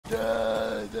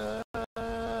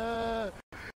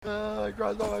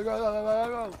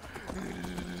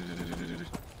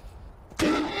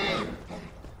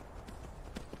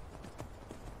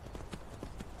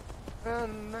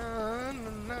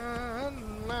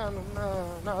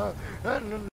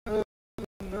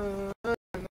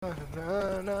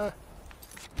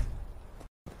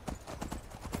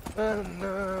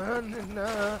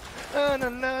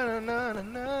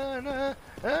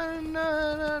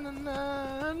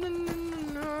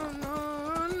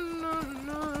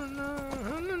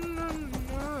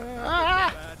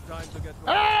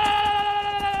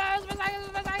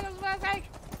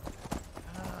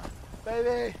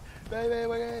Baby,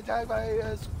 we're gonna attack by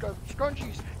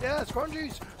scrunchies. Yeah,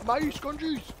 scrunchies. My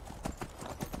scrunchies.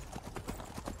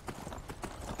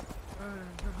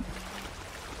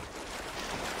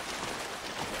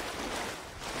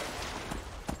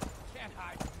 Can't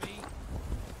hide from me.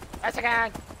 Yes, I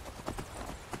can.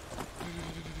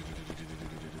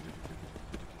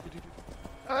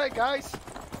 Alright, guys.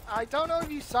 I don't know if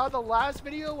you saw the last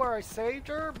video where I saved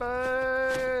her,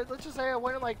 but let's just say I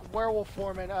went in like werewolf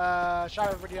form and shot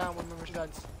everybody down with my machine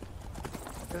guns.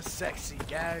 It was sexy,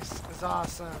 guys. It was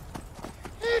awesome.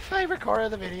 If I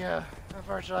recorded the video,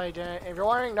 unfortunately I didn't. If you're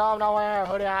wondering, no, I'm not wearing a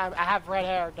hoodie. I have red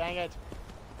hair. Dang it.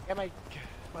 Get my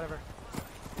whatever.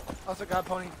 Also got a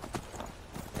pony.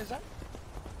 Is that?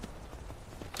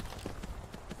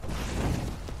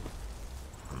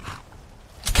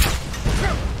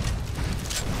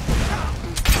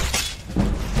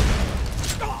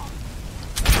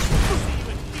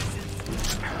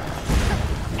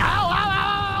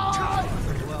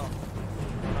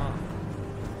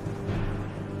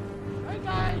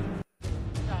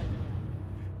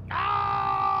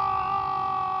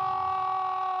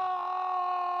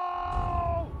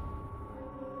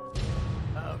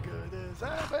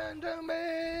 Happened to me.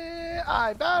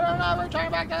 I better not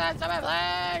return back to that stupid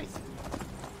place.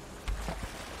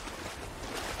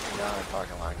 Down the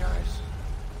parking lot, guys.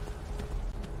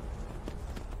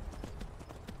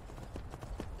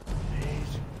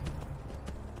 Please,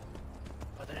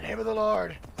 by the name of the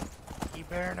Lord, you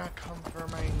better not come for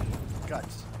my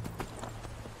guts.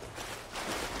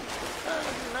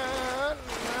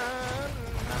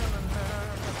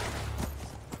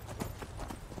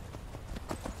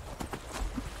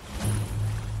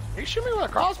 You shoot me with a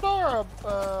crossbow or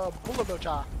a bullet bow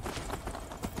chop?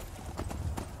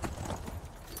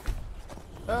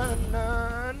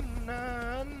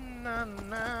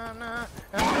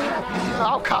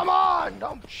 Oh, come on!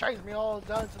 Don't chase me all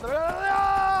down to the...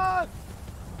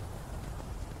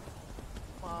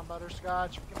 Come on,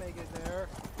 Butterscotch. We can make it there.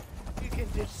 You can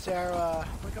ditch Sarah.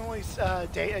 We can only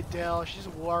date Adele. She's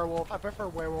a werewolf. I prefer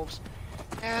werewolves.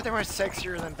 Yeah, they're more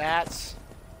sexier than bats.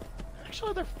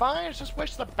 Actually, they're fine. I just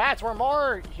wish the bats were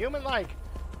more human-like.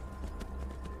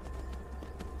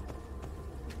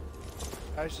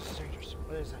 Guys, just strangers.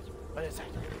 What is that? What is that?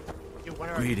 You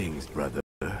wonder. Greetings, brother.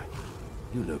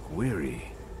 You look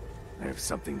weary. I have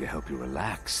something to help you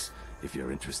relax, if you're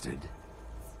interested.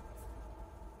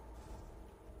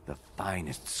 The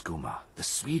finest skooma, the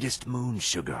sweetest moon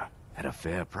sugar, at a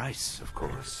fair price, of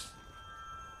course.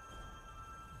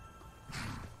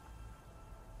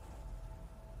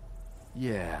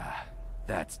 Yeah,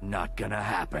 that's not gonna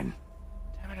happen.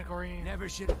 Damn it, Agori. Never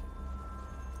should.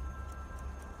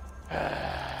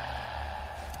 Axe.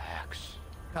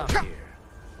 Come here.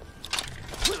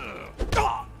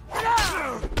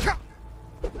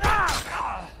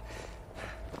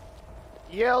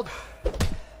 Yield.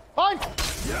 Fine.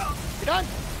 You done?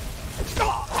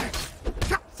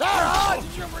 Sarah,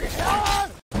 did you bring it on?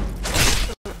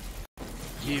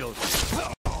 Yield.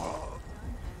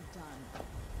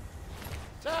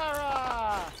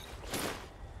 Sarah!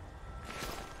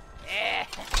 Yeah.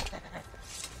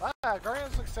 Wow,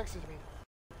 Guardians look sexy to me.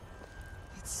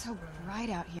 It's so bright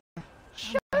out here.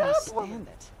 Shut I don't up, understand woman.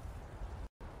 it.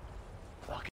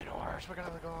 Fucking horse. We're gonna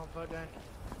have to go on foot then.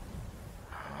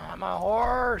 I'm a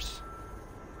horse.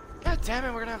 God damn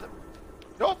it, we're gonna have to...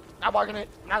 Nope, not walking it.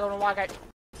 Not gonna walk it.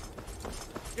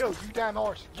 Yo, you damn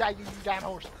horse. Yeah, you damn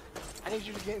horse. I need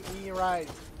you to get me a ride.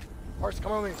 Horse,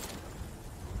 come with me.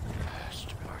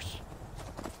 Stupid horse.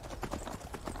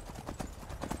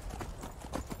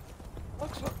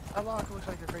 Looks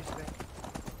like they're crazy thing.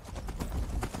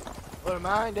 What am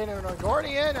I? They don't know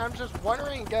Gordian. I'm just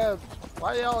wondering,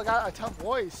 why they all got a tough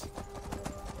voice.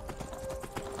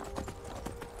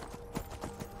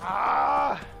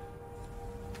 Ah!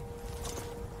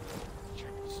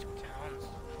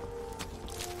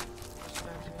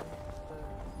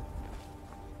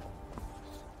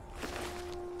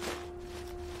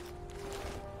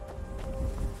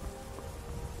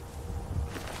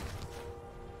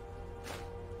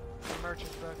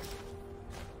 sucks.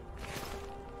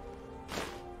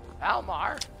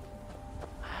 Almar?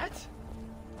 What?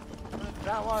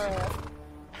 Almar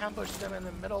ambushed them in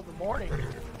the middle of the morning.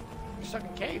 They're stuck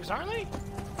in caves, aren't they?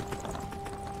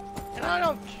 And I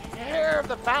don't care if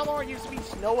the Falmor used to be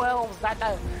snow elves, that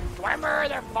the Dwemer,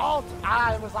 their fault.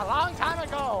 It was a long time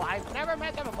ago. I've never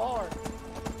met them before.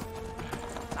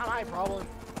 It's not my problem.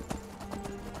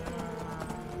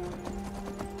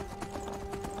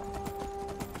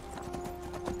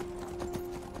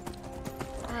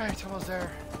 Alright, almost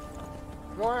there.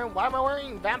 Why am I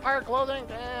wearing vampire clothing?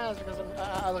 It's because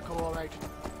I look cool, alright.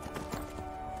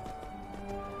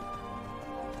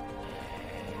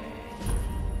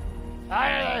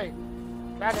 Hey!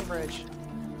 Dragon Bridge.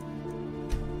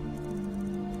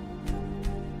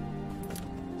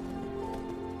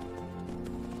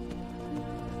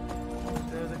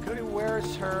 The goody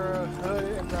wears her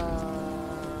hood in the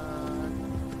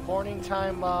morning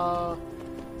time. Oh,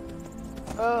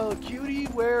 Cutie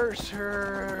wears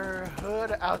her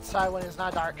hood outside when it's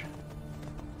not dark.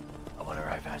 I want to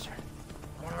ride faster.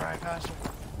 I want to ride faster.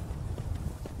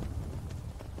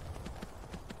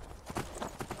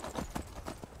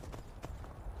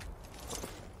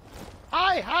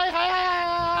 Hi! Hi!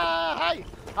 Hi! Hi!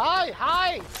 Hi!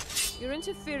 Hi! You're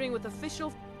interfering with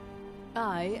official...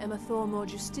 I am a Thormor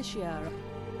Justiciar.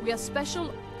 We are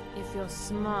special... If you're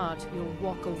smart, you'll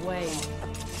walk away.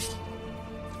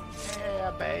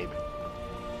 Yeah, babe.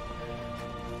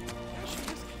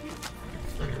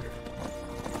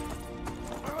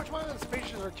 Which one of the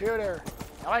speeches are cuter?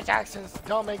 Voice accents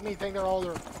don't make me think they're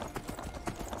older.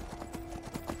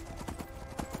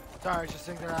 Sorry, I just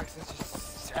think their accents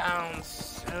just sound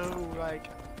so like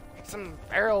some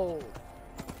feral.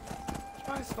 Which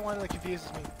one is the one that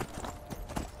confuses me?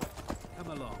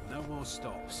 Come along, no more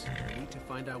stops. We need to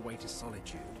find our way to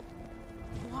Solitude.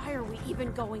 Why are we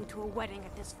even going to a wedding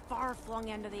at this far-flung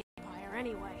end of the Empire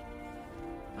anyway?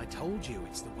 I told you,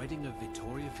 it's the wedding of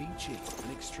Vittoria Vici,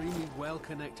 an extremely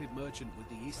well-connected merchant with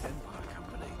the East Empire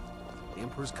Company. The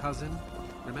Emperor's cousin,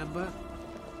 remember?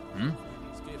 Hmm?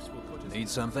 These gifts will put us Need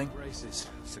something? Graces,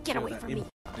 Get away from me.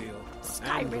 Deal,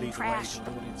 Skyrim trash.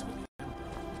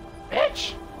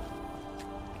 Bitch!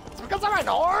 It's because I'm an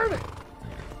Nord?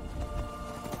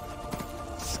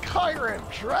 Skyrim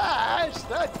trash!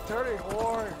 That dirty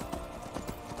whore!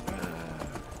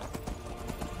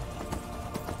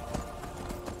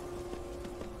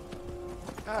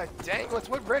 God dang, what's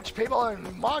with rich people and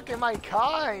mocking my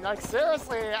kind? Like,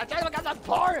 seriously, I tell you because I'm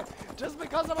poor! Just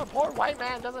because I'm a poor white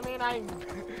man doesn't mean I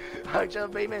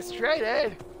should be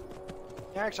mistreated!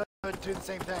 Actually, I would do the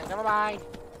same thing. Never mind.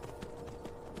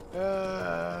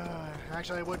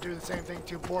 Actually, I would do the same thing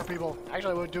to poor people.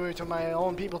 Actually, I would do it to my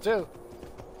own people, too.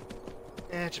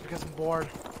 Just because I'm bored.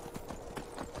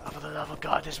 Oh, for the love of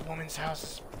God, this woman's house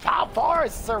is... How far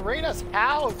is Serena's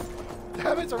house?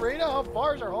 Damn it, Serena, how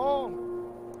far is her home?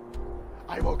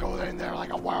 I will go in there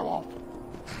like a werewolf.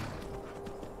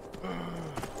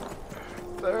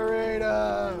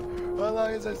 Serena! How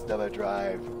long is this snubber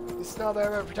drive? This snub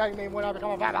ever protect me when I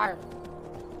become a vampire?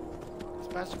 This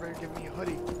bastard better give me a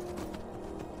hoodie.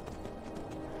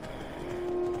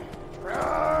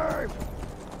 Drive!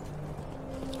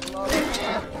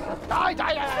 Die,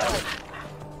 die, die!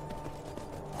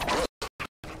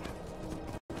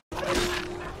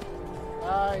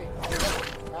 Die.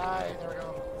 Die, there we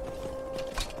go.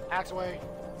 Axe away.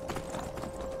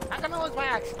 I'm gonna lose my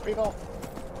axe, people.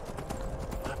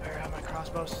 I better have my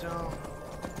crossbow still.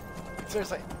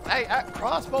 Seriously, hey,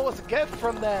 crossbow was a gift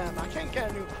from them. I can't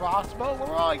get a new crossbow.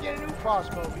 We're all getting a new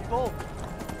crossbow, people.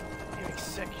 I'm getting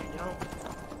sick, you know?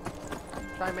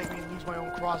 Try and make me lose my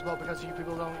own crossbow because you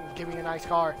people don't give me a nice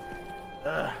car.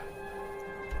 Ugh.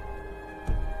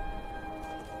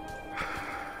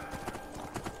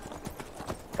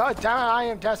 God damn it, I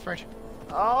am desperate.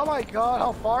 Oh my god,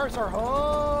 how far is our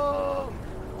home?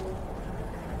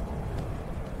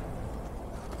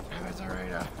 Damn it,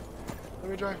 Zarina.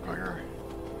 Let me drive quicker.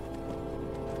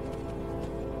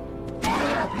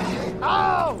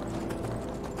 Oh!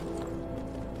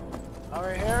 Are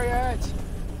we here yet?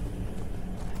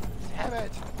 Damn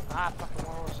it. Ah, fucking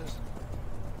more horses.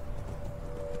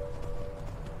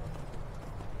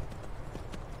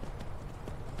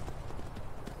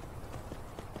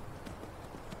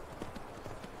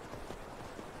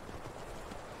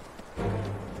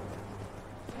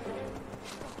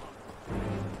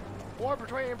 War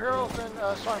between Imperials and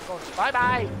Stormcloaks.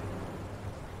 Bye-bye!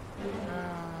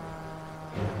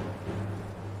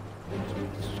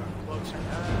 Stormcloaks and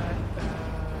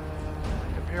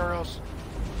Imperials.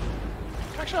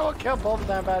 Actually, I will kill both of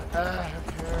them, but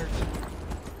who cares?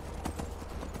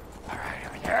 Alright,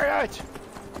 I'm here it!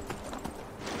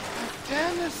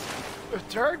 Damn this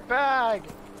dirt bag.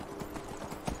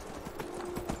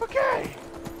 Okay.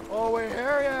 Oh, we're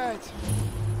here yet.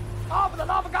 Oh, for the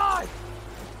love of God!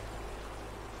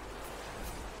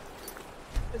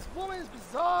 This woman is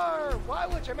bizarre. Why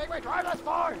would you make me drive that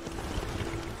far? If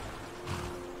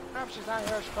she's not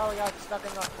here, she probably got stuck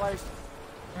in that place.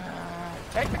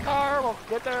 Take the car. We'll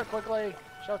get there quickly.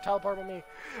 She'll teleport with me.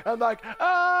 I'm like,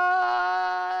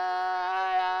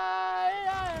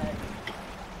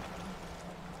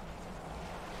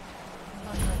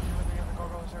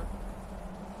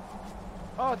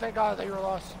 oh, thank God that you were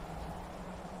lost.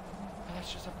 And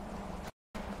that's just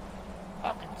a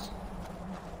Hawkins.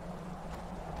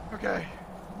 Okay.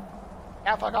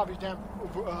 Yeah, fuck off, you damn.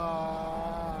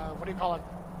 What do you call it?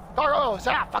 Gargoyles!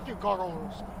 Ah, fuck you,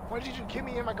 gargoyles! Why did you keep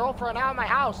me and my girlfriend out of my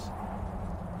house?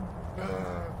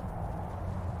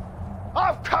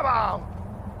 Oh, come on!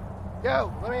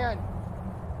 Yo, let me in.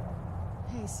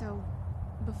 Hey, so,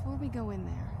 before we go in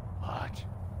there... What?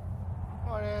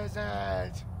 What is it?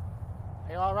 Are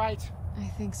you alright? I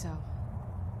think so.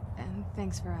 And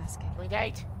thanks for asking. Can we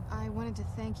date? I wanted to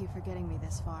thank you for getting me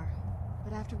this far.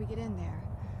 But after we get in there,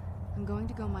 I'm going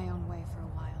to go my own way for a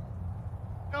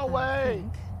while. No way!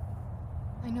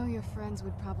 I know your friends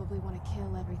would probably want to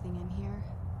kill everything in here.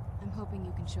 I'm hoping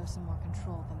you can show some more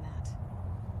control than that.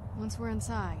 Once we're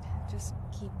inside, just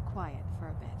keep quiet for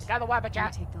a bit. Got the weapon,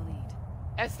 Jack. You take the lead.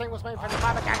 This thing was made for the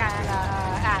weapon, Jack.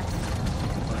 Axe.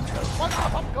 What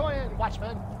up? I'm going in,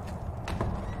 Watchman.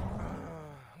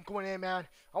 I'm going in, man.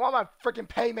 I want my freaking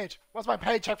payment. What's my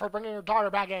paycheck for bringing your daughter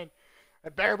back in? I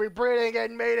better be breeding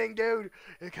and mating, dude.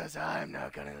 Because I'm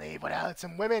not gonna leave without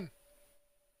some women.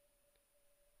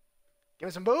 Give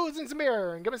me some booze and some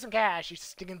beer, and give me some cash, you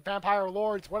stinking vampire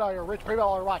lords. What are you, rich people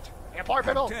or what? You poor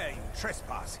people? How dare you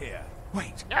trespass here?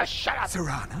 Wait. Yeah, shut up.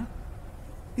 Serana?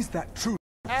 Is that true?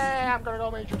 Hey, I'm gonna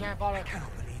go meet your grandfather. I cannot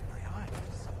believe my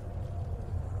eyes.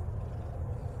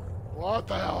 What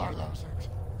the hell are those things?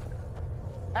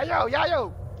 Hey, yo, yeah,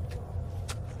 yo!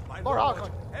 My Lord lord,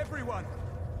 Auckland. everyone!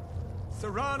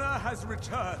 Serana has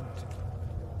returned.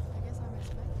 I guess I'm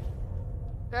expected.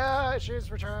 Yeah, she's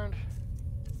returned.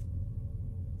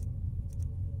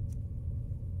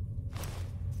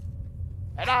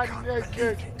 And I'm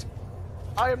naked.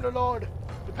 I am the Lord.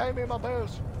 You pay me my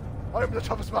bills. I am the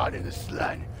toughest man in this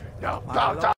land. Now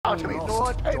bow down to me,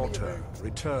 Lord. Pay me your daughter bills.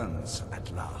 returns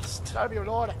at last. That'll be your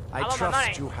Lord. I want my money.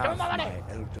 trust you Give me have my money.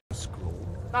 my Elder Scroll.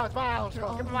 No, it's my house After school.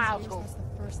 all Give me my these house years, school. that's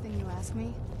the first thing you ask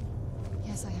me?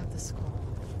 Yes, I have the scroll.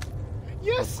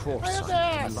 Yes, Of course, I have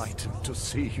I'm this. delighted to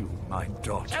see you, my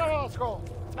daughter. General school.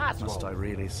 It's my school. Must I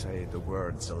really say the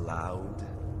words aloud?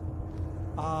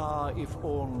 Ah, if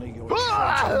only your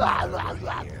children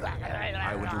were here.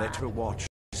 I would let her watch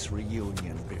this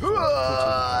reunion before putting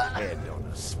her head on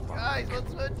a spike. Guys,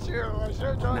 what's with you? I should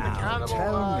have joined the Now cannibal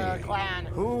tell me, clan.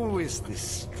 who is this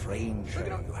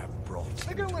stranger you have brought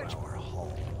Look into at which- our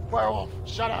hall? Werewolf,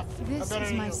 shut up. This I'm better is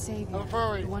than my you. savior, I'm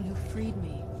furry. the one who freed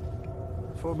me.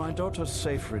 For my daughter's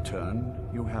safe return,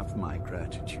 you have my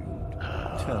gratitude.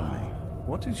 Tell me,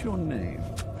 what is your name?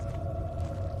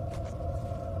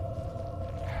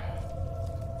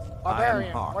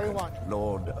 Barbarian, I am what do you Harkon, want?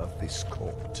 Lord of this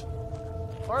court.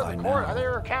 Or By the court, now, are they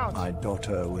your accounts? my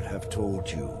daughter would have told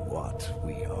you what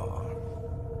we are.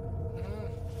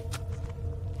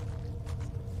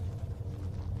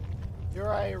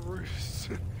 You're a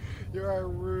you're a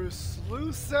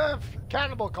reclusive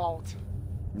cannibal cult.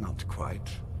 Not quite.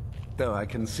 Though I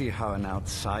can see how an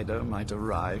outsider might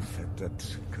arrive at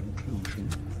that conclusion.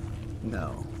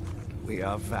 No, we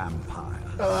are vampires.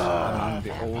 Among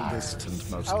the oldest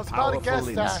and most I was about to powerful guess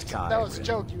in that. Skyrim. That was a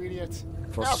joke, you idiots.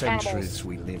 For Now centuries cannibals.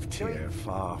 we lived here,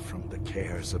 far from the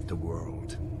cares of the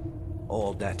world.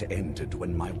 All that ended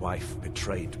when my wife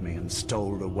betrayed me and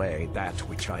stole away that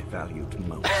which I valued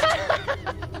most.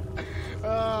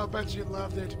 Oh, I bet you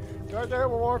loved it. Do there a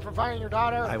reward for finding your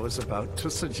daughter? I was about to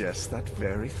suggest that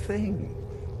very thing.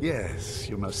 Yes,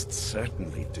 you must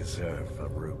certainly deserve a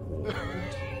reward.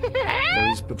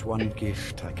 There is but one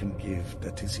gift I can give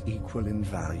that is equal in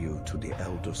value to the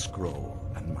Elder Scroll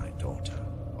and my daughter.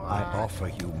 I offer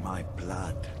you my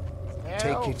blood.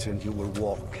 Take it and you will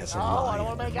walk as a Oh, I lion don't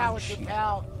want to make among out with you, sheep.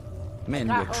 pal. Men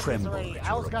Got will herpes tremble already. at I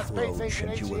also your got space approach, age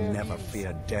and you will HIV, never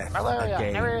fear death Malaria,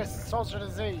 again. various social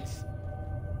disease.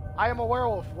 I am a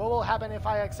werewolf. What will happen if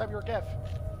I accept your gift?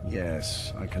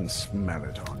 Yes, I can smell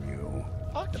it on you.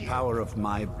 Fuck The you. power of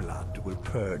my blood will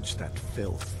purge that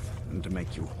filth and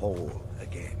make you whole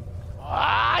again.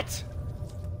 What?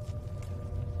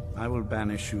 I will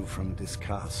banish you from this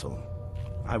castle.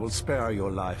 I will spare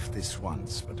your life this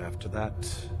once, but after that,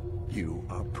 you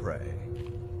are prey.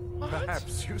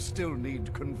 Perhaps you still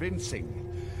need convincing.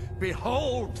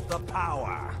 Behold the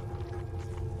power!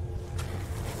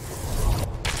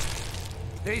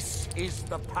 This is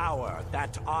the power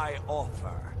that I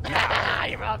offer.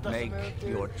 Make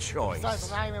your choice.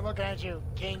 Besides, I'm not even looking at you,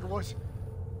 King Woods.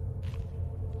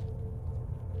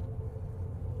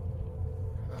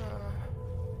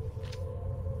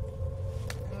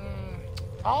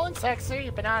 All and sexy,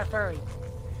 but not a furry.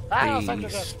 I don't think Be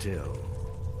you're good. still.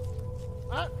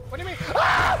 What? What do you mean?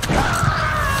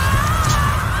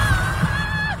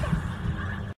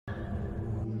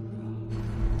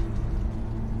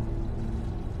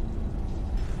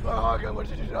 Oh god, what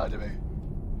did you do to me?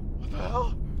 What the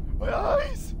hell? My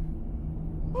eyes!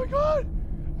 Oh my god!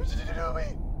 What did you do to me?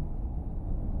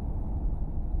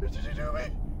 What did you do to me?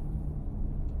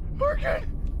 Hurricane!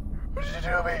 What did you do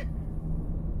to me?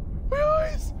 My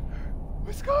eyes!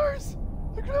 My scars!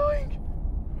 They're glowing!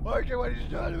 Hurricane, what did you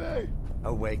do to me?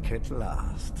 Awake at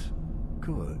last.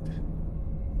 Good.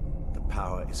 The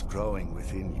power is growing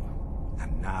within you,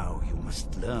 and now you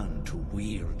must learn to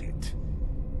wield it.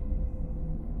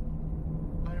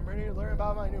 I'm ready to learn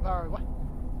about my new power. What?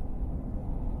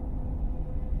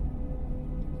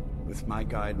 With my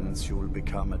guidance, you will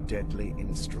become a deadly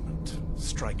instrument,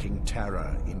 striking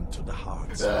terror into the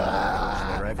hearts of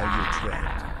those wherever you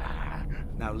tread.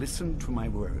 Now listen to my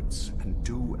words, and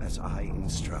do as I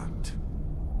instruct.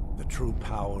 The true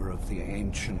power of the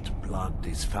ancient blood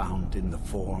is found in the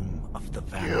form of the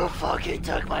vampire. You fucking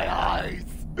took my eyes!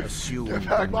 Assume You the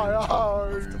took my mantle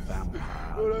eyes! of the vampire,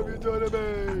 What have you done to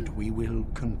me? and we will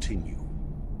continue.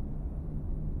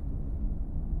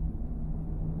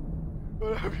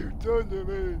 What have you done to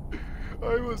me?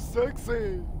 I was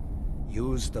sexy!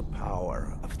 Use the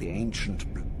power of the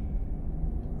ancient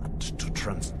blood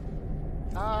to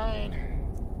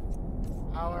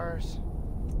 9 hours.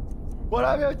 What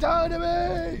have you done to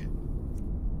me?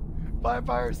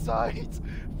 Vampire sites,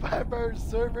 vampire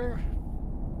server.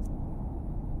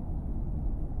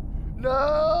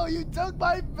 No, you took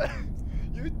my,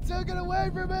 you took it away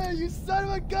from me. You son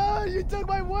of a gun! You took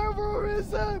my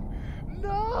werewolfism.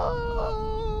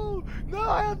 No, no,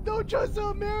 I have no choice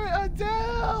to marry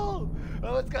Adele.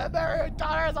 I was gonna marry her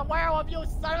daughter as a werewolf. You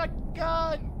son of a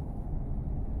gun!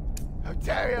 How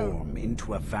dare you! transform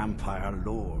into a vampire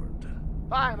lord.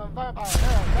 Fine, I'm a vampire.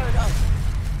 There we go.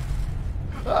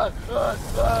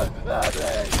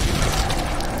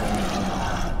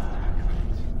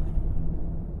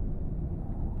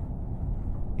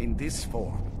 In this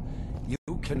form,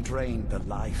 you can drain the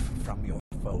life from your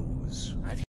foes.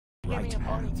 Give me a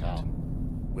ponytail.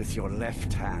 With your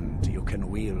left hand, you can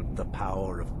wield the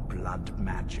power of blood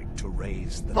magic to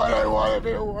raise the But dead. I want to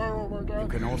be a werewolf again. You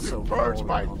can also purge call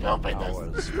my upon the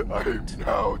powers filthiness. I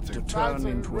know to turn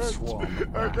into a swarm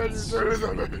of How can you bats do this to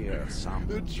to me? appear some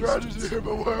The distance. tragedy of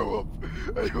a werewolf.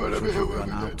 I want to be Should a you werewolf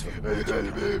run out again. of I want to be a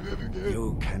water, werewolf again.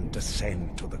 you can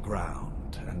descend to the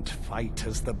ground and fight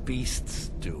as the beasts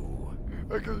do.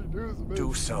 I can do this.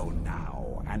 Do so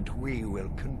now, and we will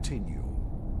continue.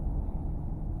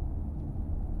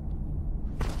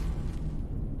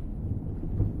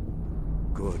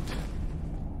 Good.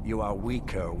 You are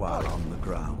weaker while on the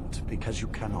ground, because you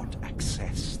cannot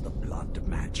access the blood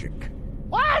magic.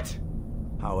 What?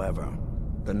 However,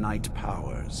 the night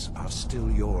powers are still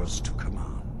yours to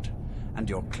command, and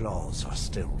your claws are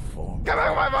still formed. Come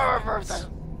on, my werewolf.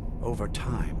 Over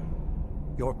time,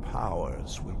 your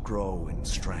powers will grow in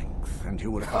strength, and you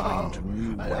will find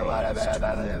new ways to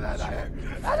use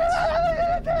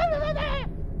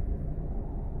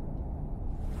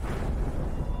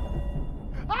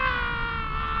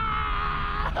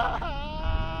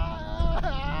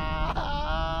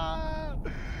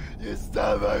You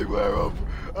stole my werewolf!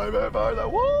 I'm a father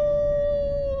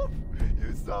wolf!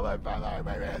 You stole my father! I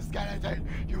made a skeleton!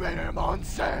 You made a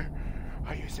monster!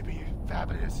 I used to be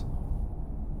fabulous.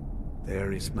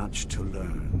 There is much to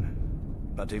learn,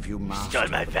 but if you master stole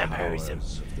my the vampirism.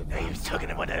 powers of the Now you've taken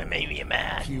the one that made me a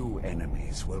man. few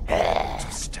enemies will be able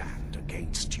to stand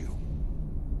against you.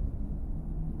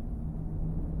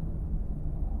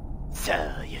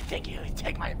 So, you think you would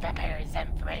take my vampirism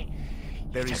from me?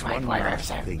 There is one last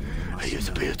thing you must I used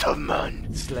to know. be a tough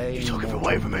man. Slaying You took it mortal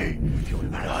away from me, men with your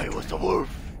and I left was the wolf.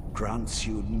 grants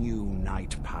you new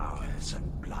night powers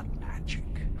and blood magic.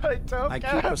 I don't I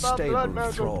care keep a about stable blood of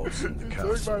magic. thralls in the You took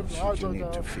castle my should blood you need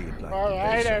now. to feed like I the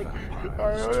hate base it. of I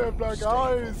vampires only to have black stay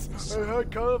eyes. focused. I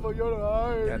had colorful yellow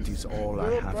eyes. That is all I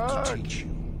They're have black. to teach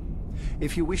you.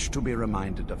 If you wish to be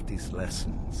reminded of these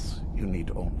lessons, you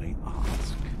need only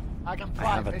ask. I can I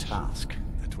fly, have a bitch. task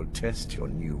that will test your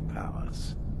new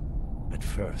powers. But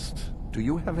first, do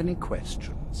you have any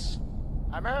questions?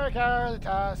 America, the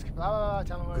task, blah, blah, blah,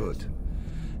 tell him what it is.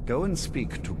 Good. Go and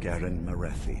speak to Garen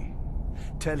Marethi.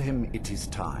 Tell him it is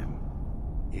time.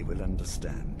 He will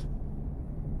understand.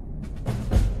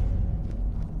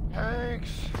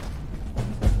 Thanks.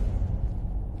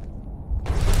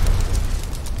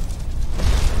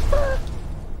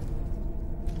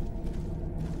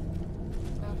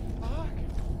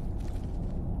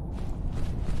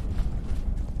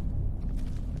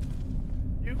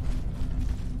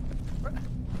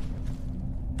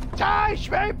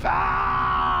 Take me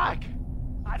back!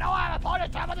 I know I'm a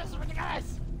ponytail, but this is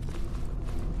ridiculous!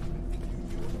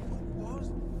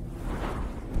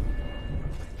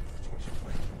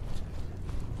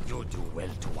 You do well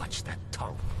to watch that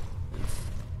tongue.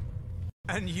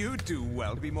 And you do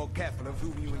well to be more careful of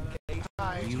whom you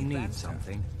engage. You need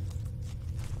something.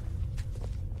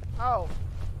 Oh.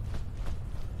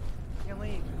 You can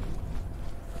leave.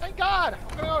 Thank God!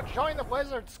 I'm gonna go join the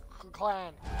Wizards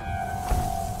clan.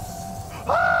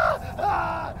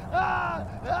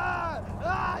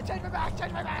 Change my back!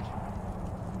 Change my back!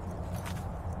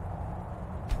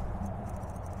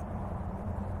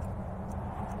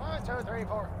 One, two, three,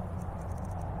 four.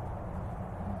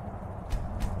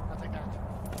 I'll take that.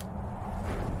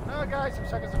 Oh, guys, I'm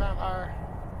stuck as a vampire.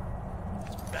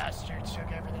 These bastards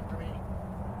took everything from me.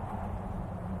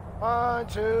 1,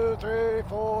 2, 3,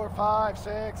 4, 5,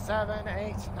 6, 7,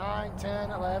 8, 9, 10,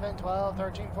 11, 12,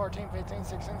 13, 14, 15,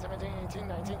 16, 17, 18,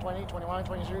 19, 20, 21,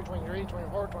 22, 23,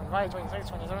 24, 25, 26,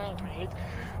 27, 28,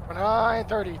 29,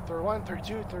 30, 31,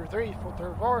 32, 33,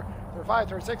 34, 35,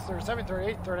 36, 37,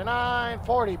 38, 39,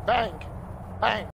 40. Bang! Bang!